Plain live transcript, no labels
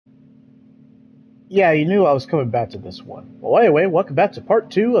Yeah, you knew I was coming back to this one. Well, anyway, welcome back to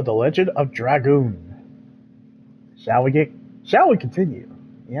part 2 of The Legend of Dragoon. Shall we get... Shall we continue?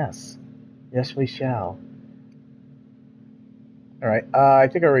 Yes. Yes, we shall. Alright, I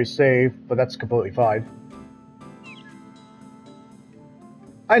think I already saved, but that's completely fine.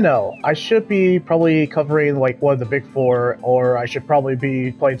 I know, I should be probably covering, like, one of the big four, or I should probably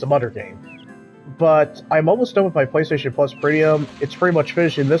be playing some other game. But I'm almost done with my PlayStation Plus Premium. It's pretty much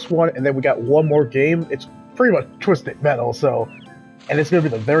finishing this one, and then we got one more game. It's pretty much Twisted Metal, so... And it's going to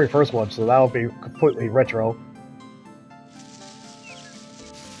be the very first one, so that'll be completely retro.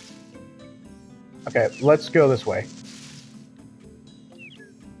 Okay, let's go this way.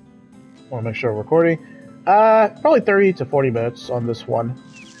 Want to make sure we're recording. Probably 30 to 40 minutes on this one.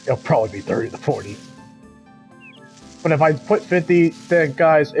 It'll probably be 30 to 40. But if I put 50, then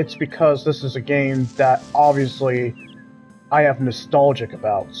guys, it's because this is a game that obviously I have nostalgic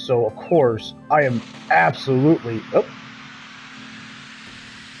about. So of course, I am absolutely... Oh.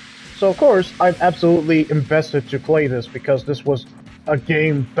 So of course, I'm absolutely invested to play this because this was a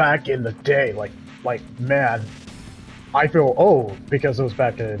game back in the day. Like man, I feel old because it was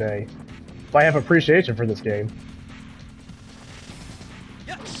back in the day. But I have appreciation for this game.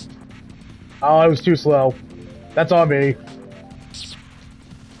 Oh, I was too slow. That's on me.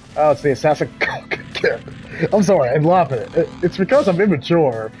 Oh, it's the assassin. I'm sorry, I'm laughing. It's because I'm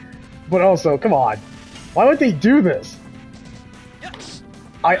immature. But also, come on. Why would they do this?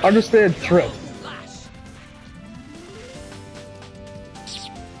 I understand trip.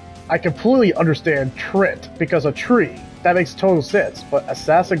 I completely understand Trit because a tree. That makes total sense. But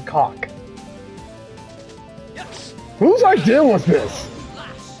assassin cock. Whose idea was this?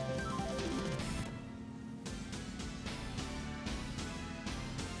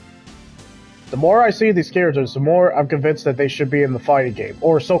 The more I see these characters, the more I'm convinced that they should be in the fighting game.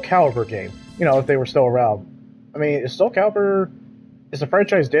 Or Soul Calibur game. You know, if they were still around. I mean, is Soul Calibur... Is the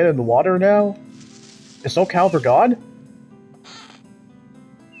franchise dead in the water now? Is Soul Calibur gone?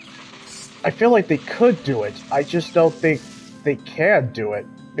 I feel like they could do it. I just don't think they can do it.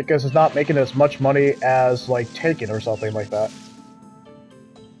 Because it's not making as much money as, like, Taken or something like that.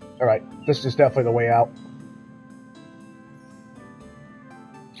 Alright, this is definitely the way out.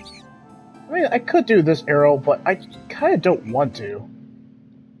 I mean, I could do this arrow, but I kind of don't want to.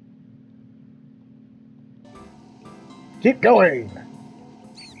 Keep going!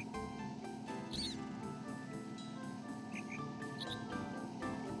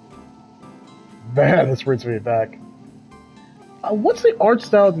 Man, this brings me back. What's the art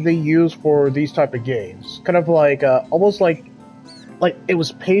style that they use for these type of games? Kind of like, almost like it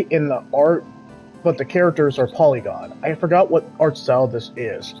was paint in the art, but the characters are polygon. I forgot what art style this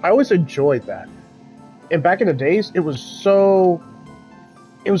is. I always enjoyed that. And back in the days, it was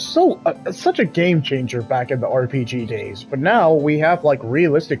such a game changer back in the RPG days. But now we have like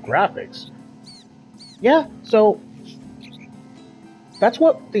realistic graphics. Yeah, so that's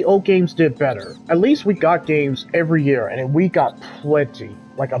what the old games did better. At least we got games every year, and we got plenty,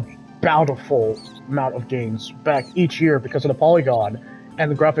 like a bountiful amount of games back each year because of the polygon, and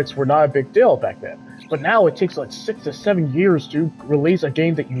the graphics were not a big deal back then. But now it takes like 6 to 7 years to release a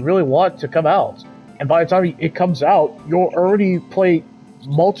game that you really want to come out. And by the time it comes out, you'll already play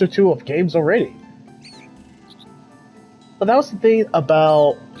multitude of games already. But that was the thing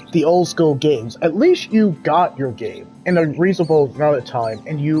about the old school games. At least you got your game in a reasonable amount of time,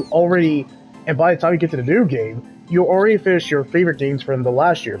 and by the time you get to the new game, you already finished your favorite games from the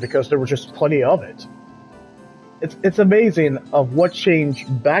last year because there was just plenty of it. It's amazing of what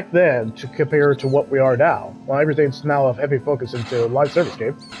changed back then to compare to what we are now. Well, everything's now of heavy focus into live service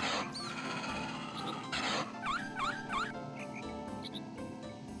game.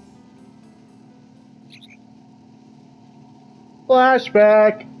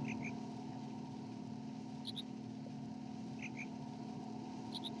 Flashback!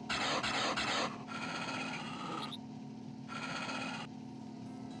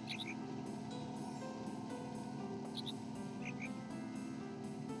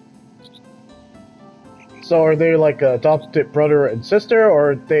 So are they like a adopted brother and sister,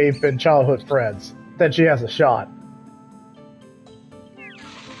 or they've been childhood friends? Then she has a shot.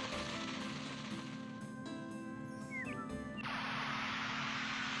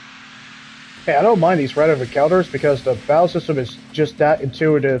 Hey, I don't mind these random encounters because the battle system is just that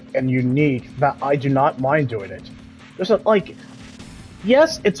intuitive and unique that I do not mind doing it. There's like,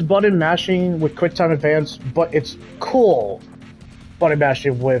 yes, it's button mashing with quick time advance, but it's cool button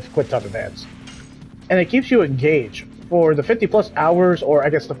mashing with quick time advance. And it keeps you engaged for the 50 plus hours, or I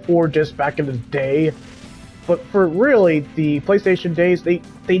guess the 4 discs back in the day. But for really the PlayStation days, they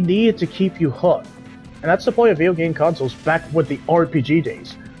needed to keep you hooked. And that's the point of video game consoles back with the RPG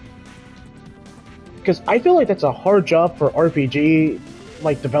days. Because I feel like that's a hard job for RPG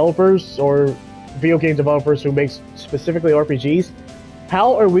like developers or video game developers who make specifically RPGs.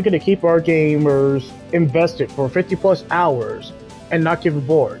 How are we going to keep our gamers invested for 50 plus hours and not get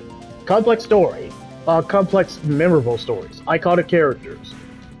bored? Complex story, complex memorable stories, iconic characters,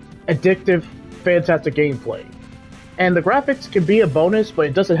 addictive, fantastic gameplay. And the graphics can be a bonus, but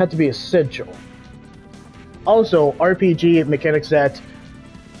it doesn't have to be essential. Also, RPG mechanics that,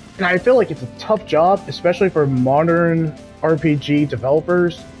 and I feel like it's a tough job, especially for modern RPG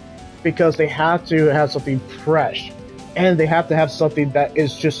developers, because they have to have something fresh, and they have to have something that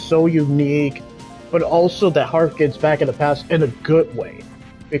is just so unique, but also that harkens back in the past in a good way.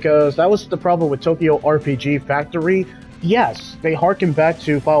 Because that was the problem with Tokyo RPG Factory. Yes, they harken back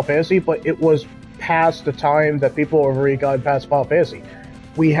to Final Fantasy, but it was past the time that people already got past Final Fantasy.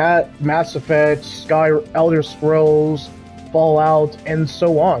 We had Mass Effect, Elder Scrolls, Fallout, and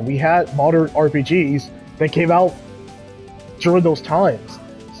so on. We had modern RPGs that came out during those times.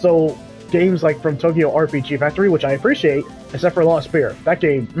 So games like from Tokyo RPG Factory, which I appreciate, except for Lost Spear. That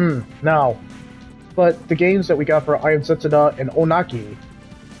game, no. But the games that we got for Iron Setsuna and Onaki,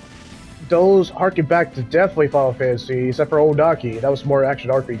 those harken back to definitely Final Fantasy, except for Onaki. That was more action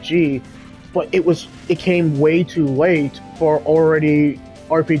RPG, but it came way too late for already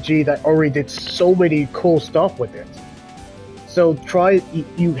RPG that already did so many cool stuff with it. So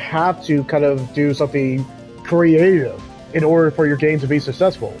you have to kind of do something creative in order for your game to be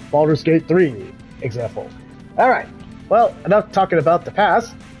successful. Baldur's Gate 3 example. Alright, well, enough talking about the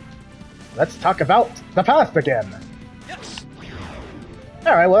past. Let's talk about the past again.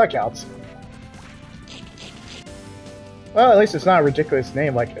 Alright, well that counts. Well, at least it's not a ridiculous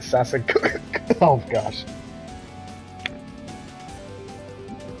name like Assassin. Oh gosh.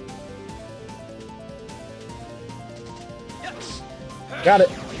 Got it.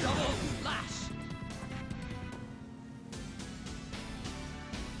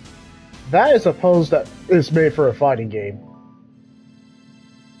 That is a pose that is made for a fighting game.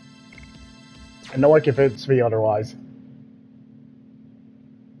 And no one can convince me otherwise.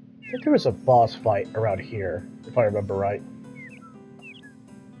 I think there was a boss fight around here, if I remember right.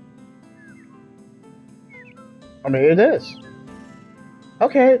 I mean, it is.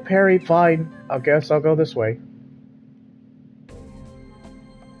 Okay, parry, fine. I guess I'll go this way.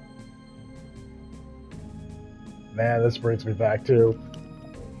 Man, this brings me back too.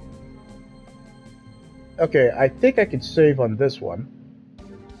 Okay, I think I can save on this one.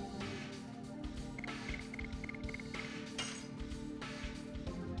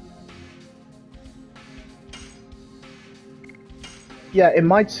 Yeah, it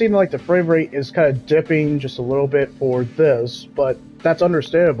might seem like the frame rate is kind of dipping just a little bit for this, but that's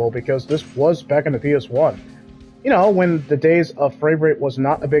understandable because this was back in the PS1. You know, when the days of frame rate was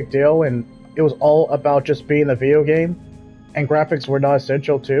not a big deal and it was all about just being a video game, and graphics were not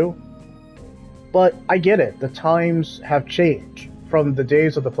essential too. But I get it, the times have changed from the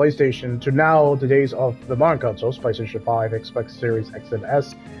days of the PlayStation to now the days of the modern consoles, PlayStation 5, Xbox Series X and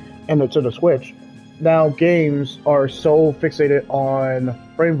S, and Nintendo Switch. Now games are so fixated on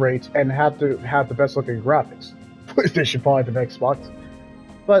frame rates and have to have the best looking graphics. PlayStation 5 and Xbox.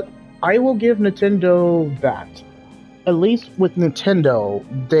 But I will give Nintendo that. At least with Nintendo,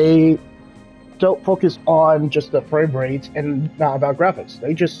 they don't focus on just the frame rates and not about graphics.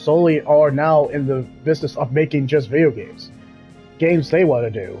 They just solely are now in the business of making just video games. Games they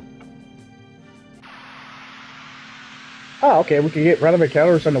want to do. Oh, okay, we can get random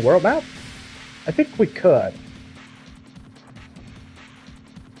encounters on the world map? I think we could.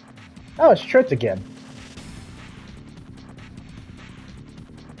 Oh, it's Trent again.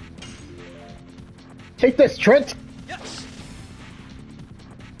 Take this, Trent! Yes.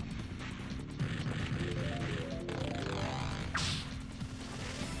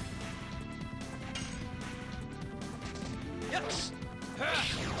 Yes.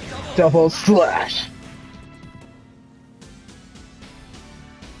 Double slash!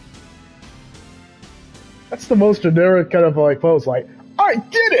 That's the most generic kind of like pose, like, I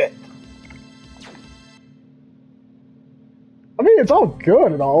did it! I mean, it's all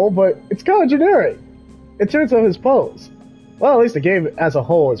good and all, but it's kind of generic in terms of his pose. Well, at least the game as a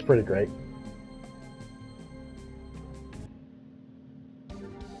whole is pretty great.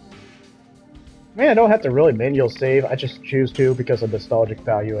 Man, I don't have to really manual save, I just choose to because of nostalgic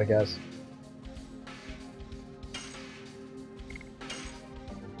value, I guess.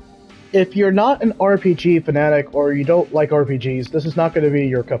 If you're not an RPG fanatic or you don't like RPGs, this is not going to be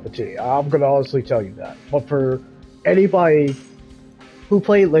your cup of tea. I'm going to honestly tell you that. But for anybody who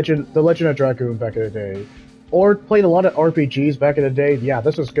played the Legend of Dragoon back in the day, or played a lot of RPGs back in the day, yeah,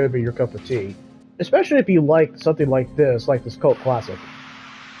 this is going to be your cup of tea. Especially if you like something like this cult classic.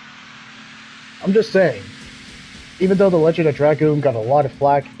 I'm just saying, even though the Legend of Dragoon got a lot of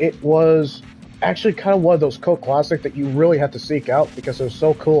flack, it was actually kind of one of those cult classics that you really have to seek out because it was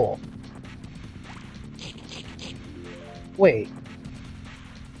so cool. Wait.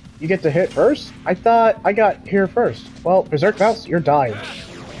 You get to hit first? I thought I got here first. Well, Berserk Mouse, you're dying.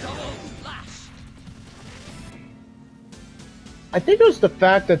 I think it was the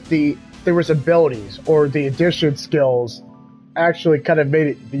fact that there was abilities, or the addition skills, actually kind of made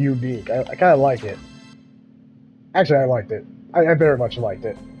it unique. I kind of like it. Actually, I liked it. I very much liked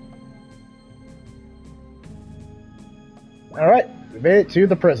it. Alright, we made it to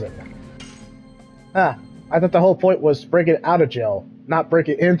the prison. Ah, I thought the whole point was breaking out of jail, not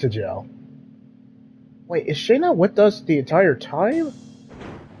breaking into jail. Wait, is Shayna with us the entire time?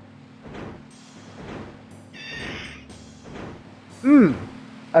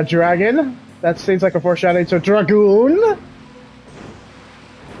 A dragon? That seems like a foreshadowing to a dragoon?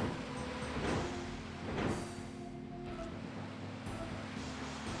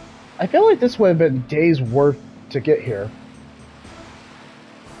 I feel like this would have been days worth to get here.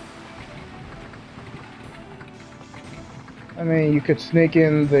 I mean, you could sneak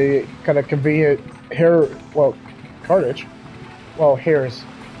in the kind of convenient carriage. Well, horse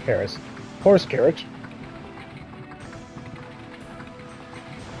carriage.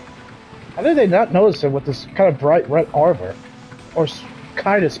 How did they not notice him with this kind of bright red armor? Or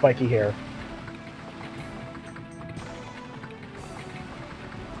kind of spiky hair?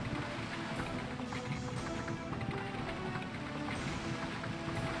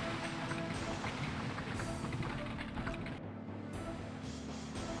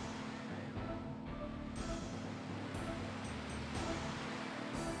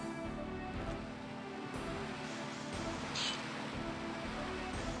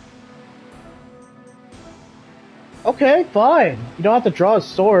 Okay, fine. You don't have to draw a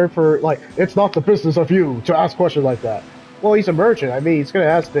sword for, like, it's not the business of you to ask questions like that. Well, he's a merchant. I mean, he's gonna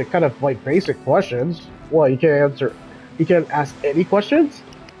ask the kind of, like, basic questions. Well, you can't ask any questions?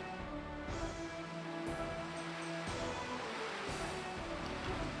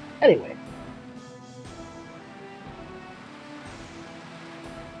 Anyway.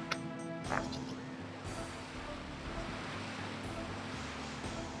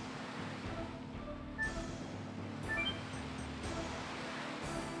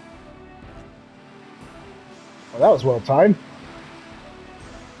 Well, that was well timed.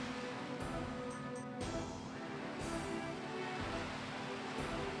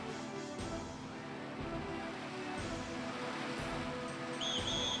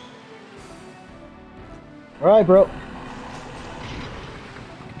 Alright, bro.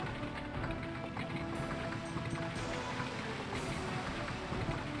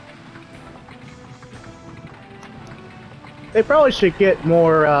 They probably should get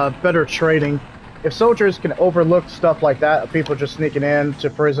more, better training. If soldiers can overlook stuff like that, of people just sneaking in to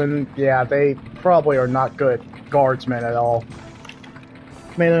prison, yeah, they probably are not good guardsmen at all. I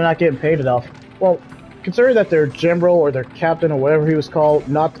mean, they're not getting paid enough. Well, considering that their general or their captain or whatever he was called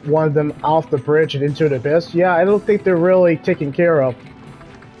knocked one of them off the bridge and into the abyss, yeah, I don't think they're really taken care of.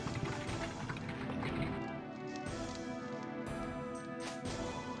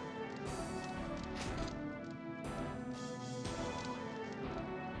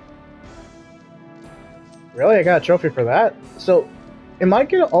 Really? I got a trophy for that? So, am I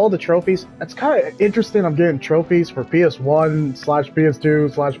getting all the trophies? It's kind of interesting I'm getting trophies for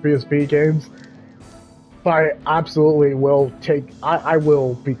PS1/PS2/PSP games. But I absolutely will I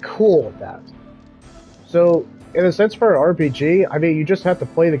will be cool with that. So, in a sense for an RPG, I mean, you just have to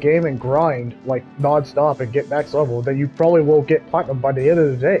play the game and grind, like, non-stop and get max level, then you probably will get platinum by the end of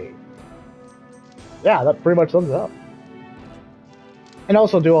the day. Yeah, that pretty much sums it up. And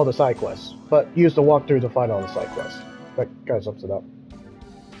also do all the side quests, but use the walkthrough to find all the side quests. That kind of sums it up.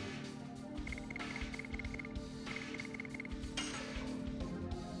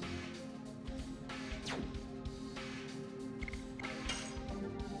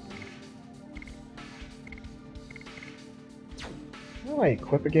 How do I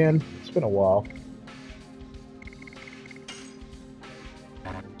equip again? It's been a while.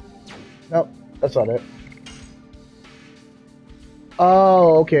 Nope, that's not it.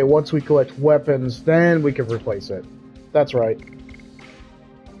 Oh, okay, once we collect weapons, then we can replace it. That's right.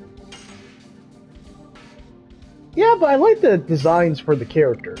 Yeah, but I like the designs for the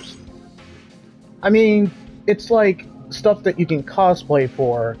characters. I mean, it's like stuff that you can cosplay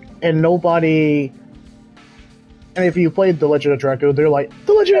for, and nobody And if you played The Legend of Dragoon, they're like,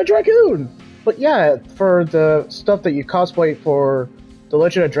 The Legend of Dragoon! But yeah, for the stuff that you cosplay for The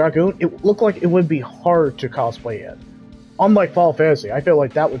Legend of Dragoon, it looked like it would be hard to cosplay in. Unlike Final Fantasy, I feel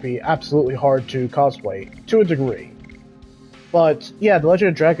like that would be absolutely hard to cosplay, to a degree. But yeah, The Legend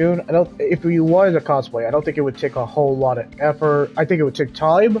of Dragoon, if you wanted to cosplay, I don't think it would take a whole lot of effort. I think it would take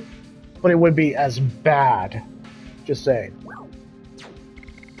time, but it would be as bad. Just saying.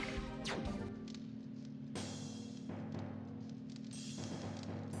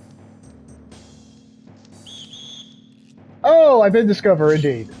 Oh, I've been discovered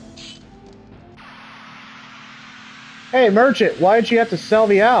indeed. Hey, merchant, why did you have to sell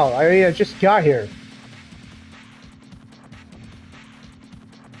me out? I mean, I just got here.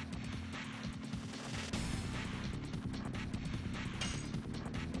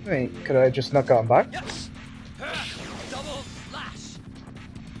 Hey, could I just snuck on by? Yes. Double slash.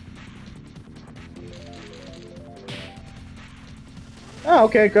 Oh,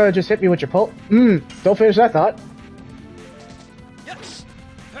 okay, go ahead, just hit me with your pulp. Don't finish that thought. Yes.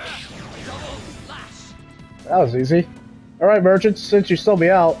 Double slash. That was easy. Alright, merchant, since you sold me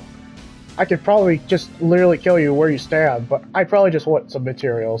out, I could probably just literally kill you where you stand, but I probably just want some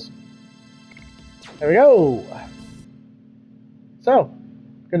materials. There we go! So,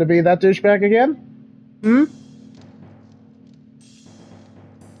 gonna be that douchebag again?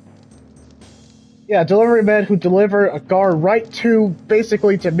 Yeah, delivery man who delivered a guard right to,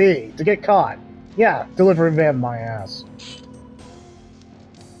 basically to me, to get caught. Yeah, delivery man my ass.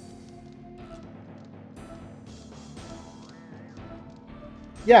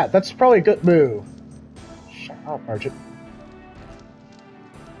 Yeah, that's probably a good move. Shut up, merchant.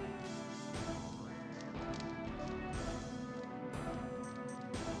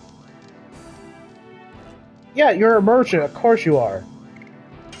 Yeah, you're a merchant, of course you are.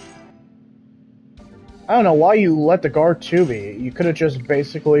 I don't know why you let the guard to me. You could have just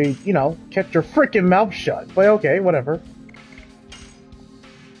basically, you know, kept your freaking mouth shut. But okay, whatever.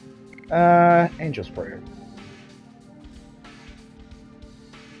 Angel's Prayer.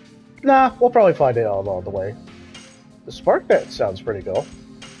 Nah, we'll probably find it out along the way. The spark net sounds pretty cool.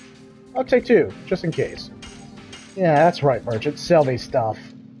 I'll take two, just in case. Yeah, that's right, merchant. Sell me stuff.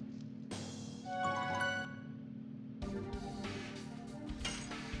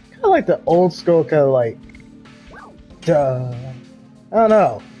 Kinda like the old school, kinda like... Duh. I don't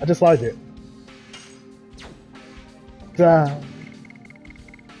know. I just like it. Duh.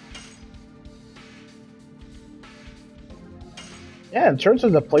 Yeah, in terms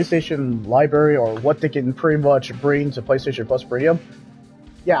of the PlayStation library or what they can pretty much bring to PlayStation Plus Premium,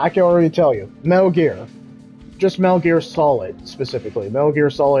 yeah, I can already tell you. Metal Gear. Just Metal Gear Solid, specifically. Metal Gear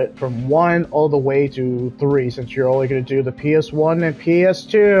Solid from 1 all the way to 3, since you're only going to do the PS1 and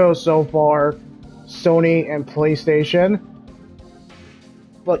PS2 so far. Sony and PlayStation.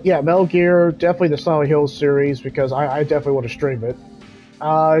 But yeah, Metal Gear, definitely the Silent Hill series, because I definitely want to stream it.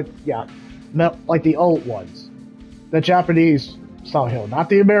 Yeah. Like the old ones. The Japanese Silent Hill, not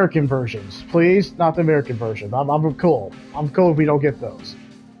the American versions. Please, not the American version. I'm cool. I'm cool if we don't get those.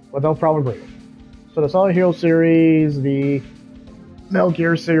 But they'll probably bring it. So the Silent Hill series, the Metal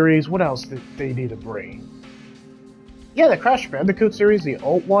Gear series, what else did they need to bring? Yeah, the Crash Bandicoot series, the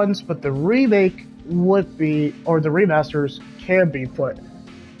old ones, but the remake would be, or the remasters can be put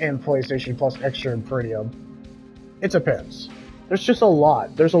in PlayStation Plus Extra and Premium. It depends. There's just a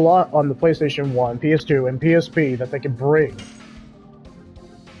lot. There's a lot on the PlayStation 1, PS2, and PSP that they can bring.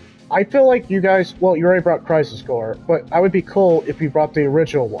 I feel like you guys, well, you already brought Crisis Core, but I would be cool if you brought the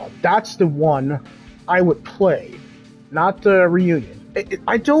original one. That's the one I would play, not the Reunion.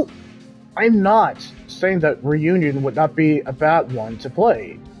 I'm not saying that Reunion would not be a bad one to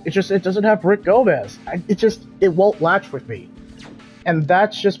play. It doesn't have Rick Gomez. It won't latch with me. And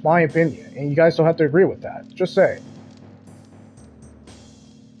that's just my opinion, and you guys don't have to agree with that. Just saying.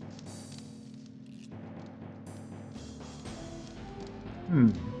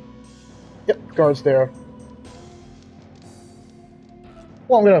 Yep, guards there.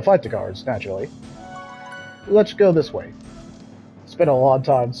 Well, I'm gonna fight the guards, naturally. Let's go this way. It's been a long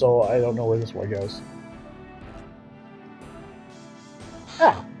time, so I don't know where this way goes.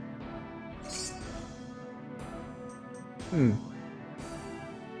 Ah!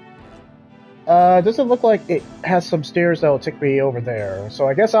 Doesn't look like it has some stairs that will take me over there, so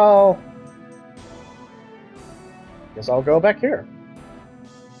I guess I'll go back here.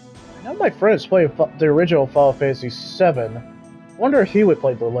 I know my friend is playing the original Final Fantasy VII. Wonder if he would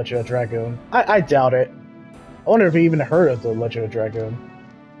play The Legend of Dragoon. I doubt it. I wonder if he even heard of The Legend of Dragoon.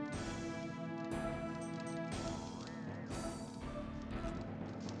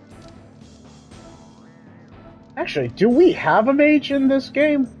 Actually, do we have a mage in this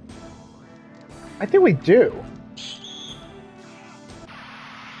game? I think we do.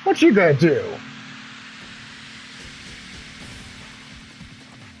 What you gonna do?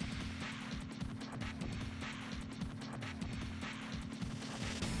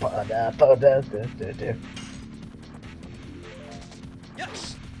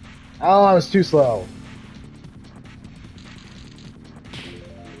 Yes. Oh, I was too slow.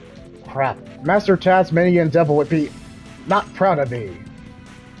 Crap. Master Tasmanian Devil would be not proud of me.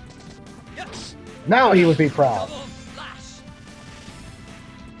 Yes. Now he would be proud. Double slash.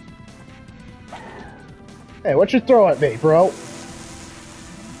 Hey, what you throw at me, bro?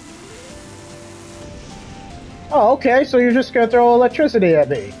 Oh, okay, so you're just gonna throw electricity at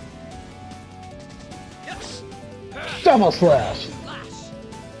me. Yes. Double slash. Slash.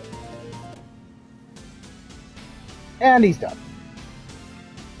 And he's done.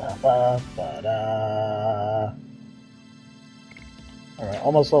 Ba-ba-ba-da. Alright,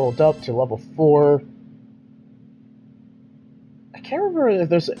 almost leveled up to level 4. I can't remember if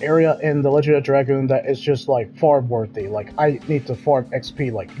there's an area in the Legend of Dragoon that is just like farm worthy. Like, I need to farm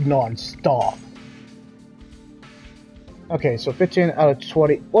XP like non-stop. Okay, so 15 out of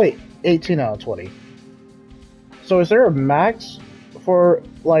 20. Wait, 18 out of 20. So is there a max for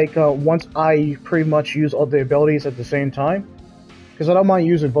like once I pretty much use all the abilities at the same time? Because I don't mind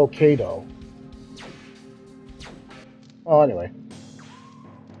using Volcano. Oh, anyway.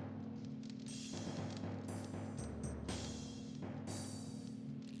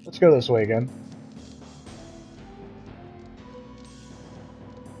 Let's go this way again.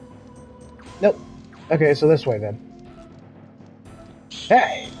 Nope. Okay, so this way then.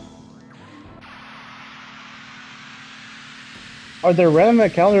 Hey! Are there random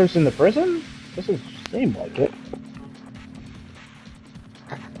encounters in the prison? Doesn't seem like it.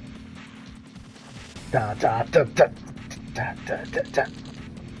 Da, da, da, da, da, da, da, da.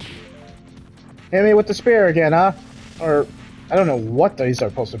 Hit me with the spear again, huh? Or, I don't know what these are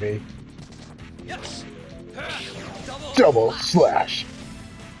supposed to be. Yes. Double slash.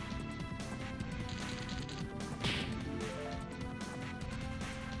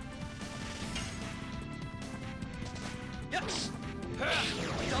 Yes.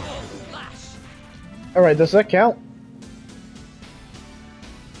 Double slash. Alright, does that count?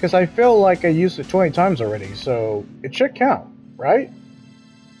 Because I feel like I used it 20 times already, so it should count, right?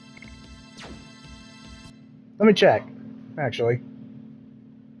 Let me check, actually.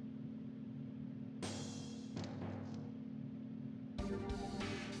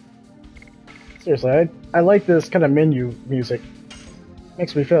 Seriously, I like this kind of menu music.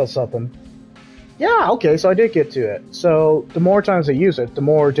 Makes me feel something. Yeah, okay, so I did get to it. So, the more times I use it, the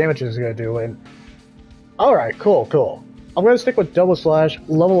more damage it's going to do, and... Alright, cool, cool. I'm going to stick with Double Slash,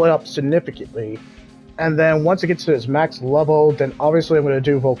 level it up significantly, and then once it gets to its max level, then obviously I'm going to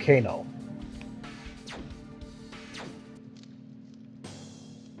do Volcano.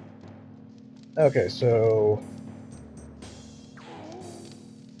 Okay, so...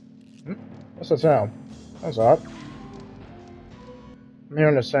 What's that sound? That's odd. I'm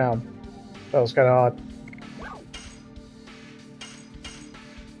hearing a sound. That was kind of odd.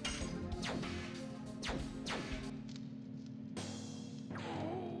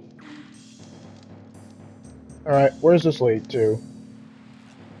 Alright, where's this lead to?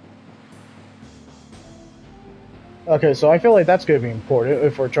 Okay, so I feel like that's going to be important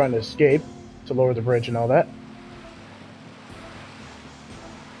if we're trying to escape, to lower the bridge and all that.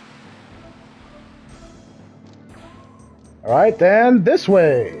 Alright, then this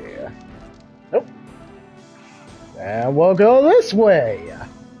way. Nope. And we'll go this way.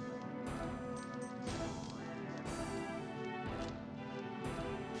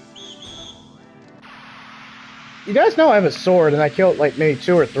 You guys know I have a sword and I killed like maybe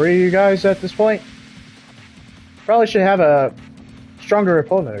 2 or 3 of you guys at this point. Probably should have a stronger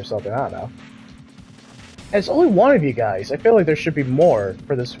opponent or something, I don't know. And it's only one of you guys. I feel like there should be more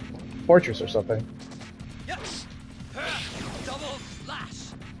for this fortress or something. Yes. Double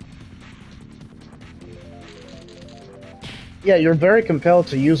slash. Yeah, you're very compelled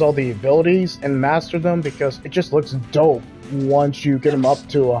to use all the abilities and master them because it just looks dope once you get them up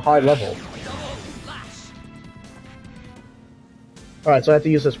to a high level. Alright, so I have to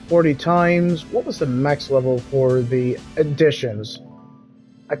use this 40 times. What was the max level for the additions?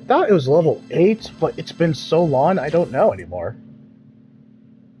 I thought it was level 8, but it's been so long, I don't know anymore.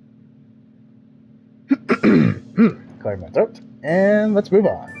 Clear my throat, and let's move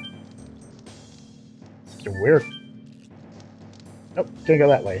on. It's weird. Nope, can't go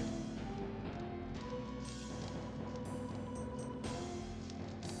that way.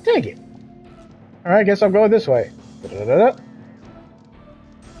 Dang it. Alright, guess I'm going this way. Da-da-da-da.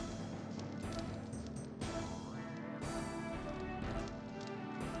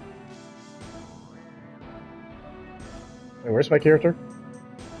 Wait, where's my character?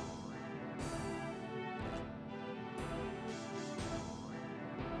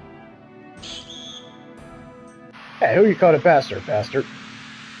 Hey, who you called a bastard, bastard?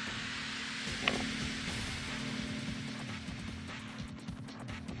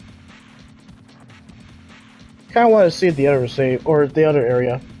 Kinda wanted to see the other save, or the other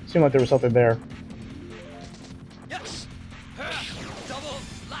area. Seemed like there was something there. Yes. Double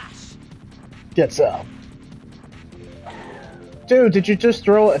slash. Get some. Dude, did you just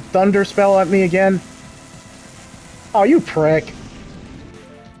throw a thunder spell at me again? Oh, you prick.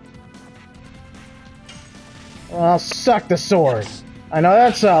 Well, suck the sword. I know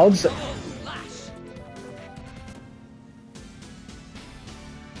that sounds... Double slash.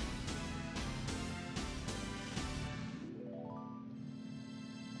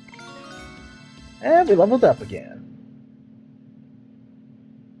 And we leveled up again.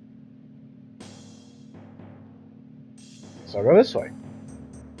 So I'll go this way.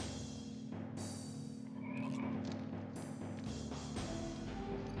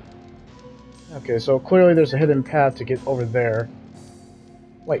 Okay, so clearly there's a hidden path to get over there.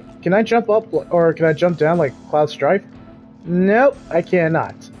 Wait, can I jump up, or can I jump down like Cloud Strife? Nope, I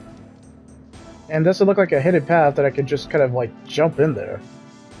cannot. And does it look like a hidden path that I could just kind of like jump in there?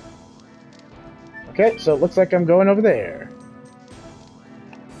 Okay, so it looks like I'm going over there.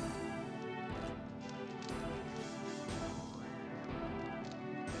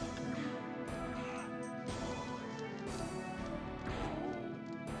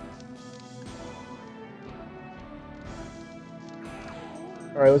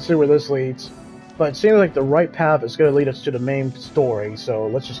 Alright, let's see where this leads. But it seems like the right path is going to lead us to the main story, so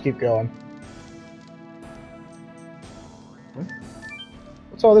let's just keep going.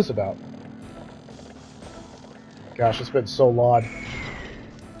 What's all this about? Gosh, it's been so long.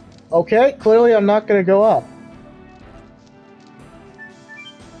 Okay, clearly I'm not going to go up.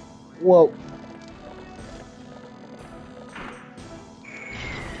 Whoa.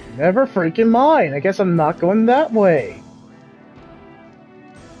 Never freaking mind. I guess I'm not going that way.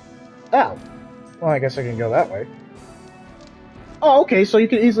 Oh. Well, I guess I can go that way. Oh, okay, so you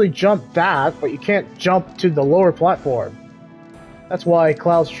can easily jump that, but you can't jump to the lower platform. That's why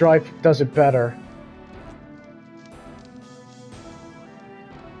Cloud Strife does it better.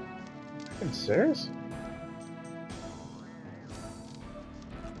 Are you serious?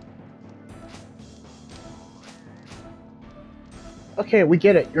 Okay, we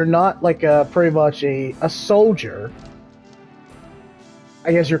get it. You're not like pretty much a soldier.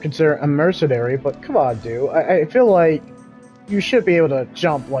 I guess you're considered a mercenary, but come on, dude. I feel like you should be able to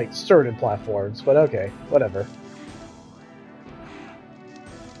jump like certain platforms, but okay, whatever.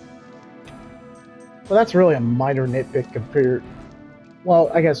 Well, that's really a minor nitpick compared...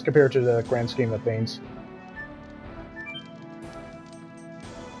 Well, I guess compared to the grand scheme of things.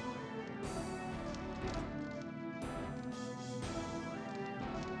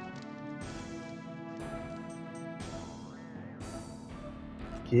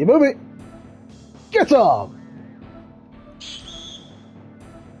 Keep moving! Get some!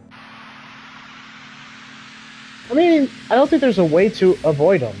 I mean, I don't think there's a way to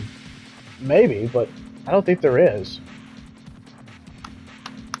avoid them. Maybe, but I don't think there is.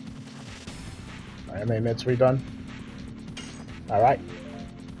 Alright, how many minutes we done? Alright.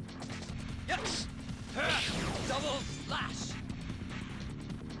 Yes. Double slash.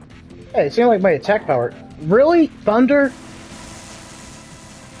 Hey, it seemed like my attack power... Really? Thunder?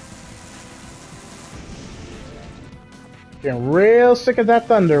 Getting real sick of that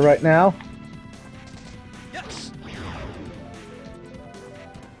thunder right now. Yes.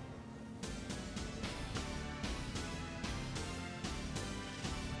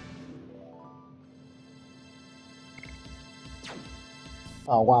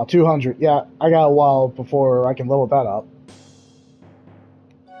 Oh wow, 200. Yeah, I got a while before I can level that up.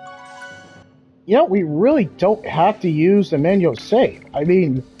 You know, we really don't have to use the manual save. I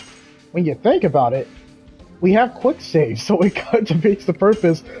mean, when you think about it, we have quick save, so it kind of defeats the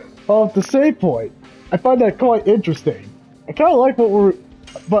purpose of the save point. I find that quite interesting. I kind of like what we're...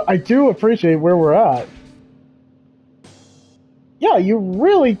 But I do appreciate where we're at. Yeah, you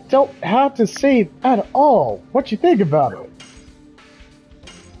really don't have to save at all. What you think about it?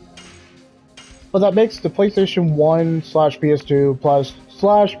 But that makes the PlayStation 1 / PS2 plus /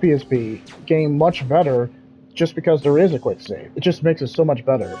 PSP game much better just because there is a quick save. It just makes it so much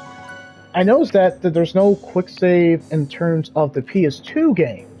better. I noticed that there's no quick save in terms of the PS2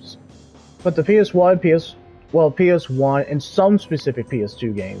 games. But the PS1, PS1, and some specific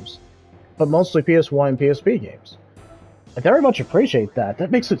PS2 games, but mostly PS1 and PSP games. I very much appreciate that.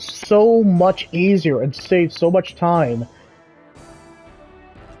 That makes it so much easier and saves so much time.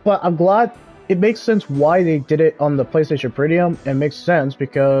 But I'm glad it makes sense why they did it on the PlayStation Premium. It makes sense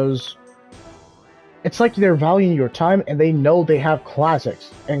because it's like they're valuing your time and they know they have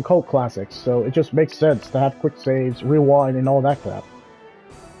classics and cult classics, so it just makes sense to have quick saves, rewind, and all that crap.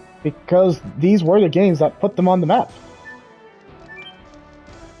 Because these were the games that put them on the map.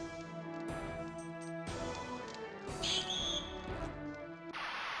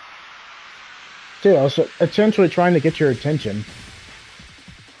 Dude, I was essentially trying to get your attention.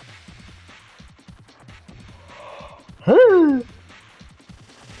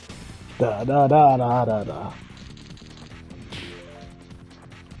 Da da da da da da.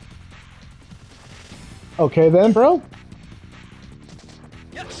 Okay then, bro.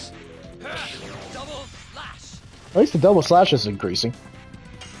 Yes. Double slash. At least the double slash is increasing.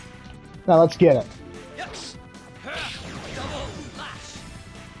 Now let's get it. Yes. Double slash.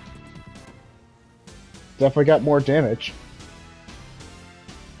 Definitely got more damage.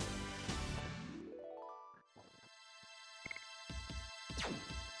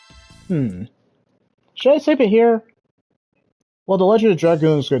 Should I save it here? Well, the Legend of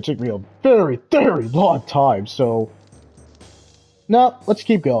Dragoon is going to take me a very, very long time, so... No, let's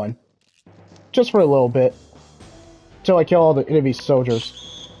keep going. Just for a little bit. Until I kill all the enemy soldiers.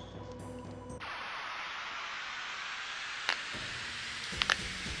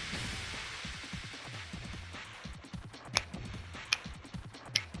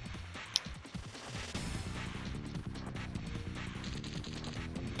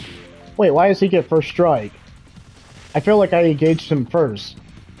 Wait, why does he get first strike? I feel like I engaged him first.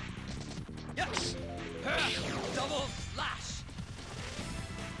 Yes. Double slash.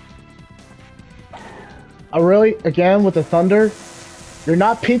 Oh really? Again with the thunder? You're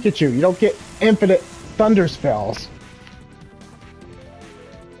not Pikachu, you don't get infinite thunder spells.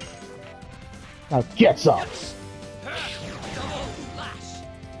 Now get some! Yes. Double slash.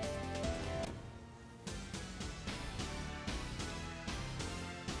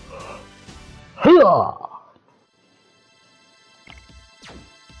 Hurrah!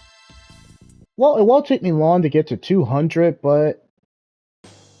 Well, it won't take me long to get to 200, but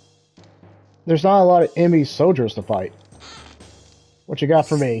there's not a lot of enemy soldiers to fight. What you got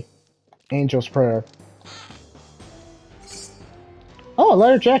for me? Angel's Prayer. Oh, a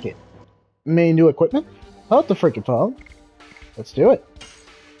leather jacket. Many new equipment? Oh, the freaking phone. Let's do it.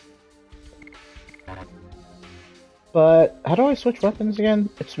 But, how do I switch weapons again?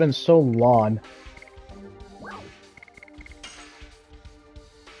 It's been so long.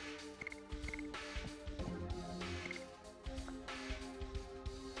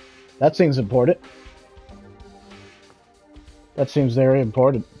 That seems important. That seems very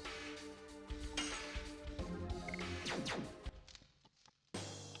important.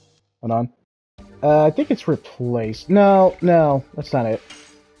 Hold on. I think it's replaced. No, that's not it.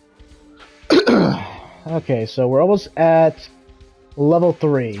 Okay, so we're almost at level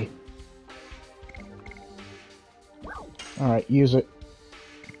 3. Alright, use it.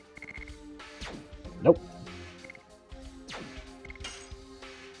 Nope.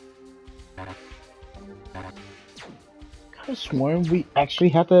 Could have sworn we actually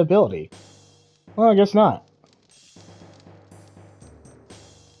have the ability. Well, I guess not.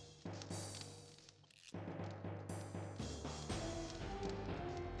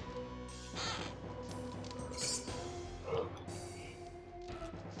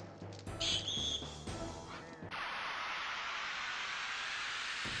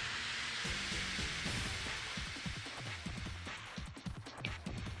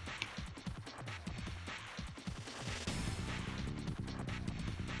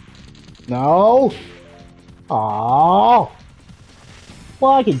 No! Oh!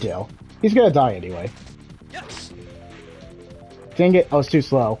 Well, I can tell. He's gonna die anyway. Yes. Dang it, I was too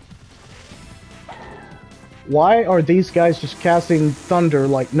slow. Why are these guys just casting thunder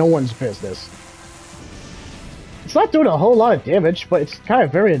like no one's business? It's not doing a whole lot of damage, but it's kind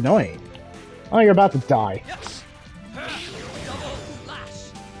of very annoying. Oh, you're about to die. Yes. Double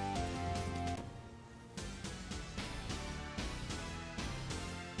slash.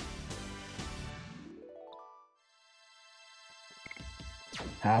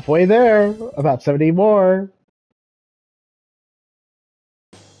 Halfway there. About 70 more.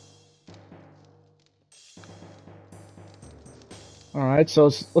 Alright, so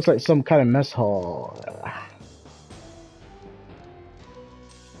it looks like some kind of mess hall.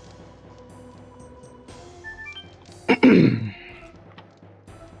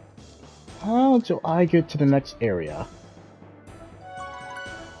 How do I get to the next area?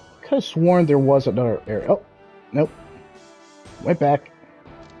 Could have sworn there was another area. Oh, nope. Went back.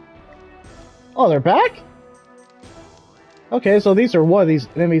 Oh, they're back? Okay, so these are one of these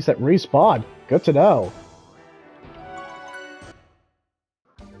enemies that respawn. Good to know.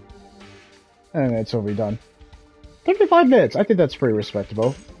 And it's already done. 35 minutes. I think that's pretty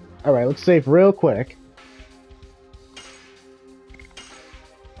respectable. Alright, let's save real quick.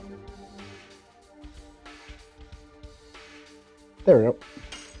 There we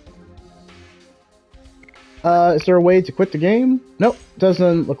go. Is there a way to quit the game? Nope,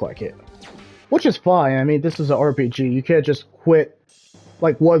 doesn't look like it. Which is fine. I mean, this is an RPG. You can't just quit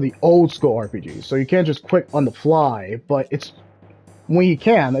like one of the old school RPGs. So you can't just quit on the fly, but it's when you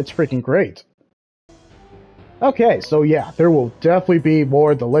can, it's freaking great. Okay, so yeah, there will definitely be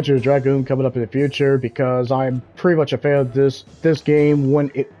more The Legend of Dragoon coming up in the future because I'm pretty much a fan of this game when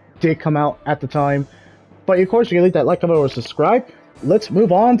it did come out at the time. But of course, you can leave that like, comment, or subscribe. Let's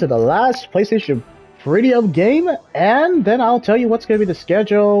move on to the last PlayStation Premium game, and then I'll tell you what's going to be the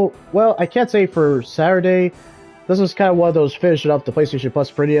schedule. Well, I can't say for Saturday. This is kind of one of those finishing up the PlayStation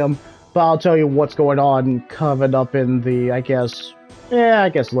Plus Premium, but I'll tell you what's going on coming up in the, I guess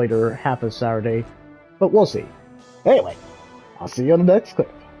later half of Saturday. But we'll see. Anyway, I'll see you on the next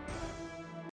clip.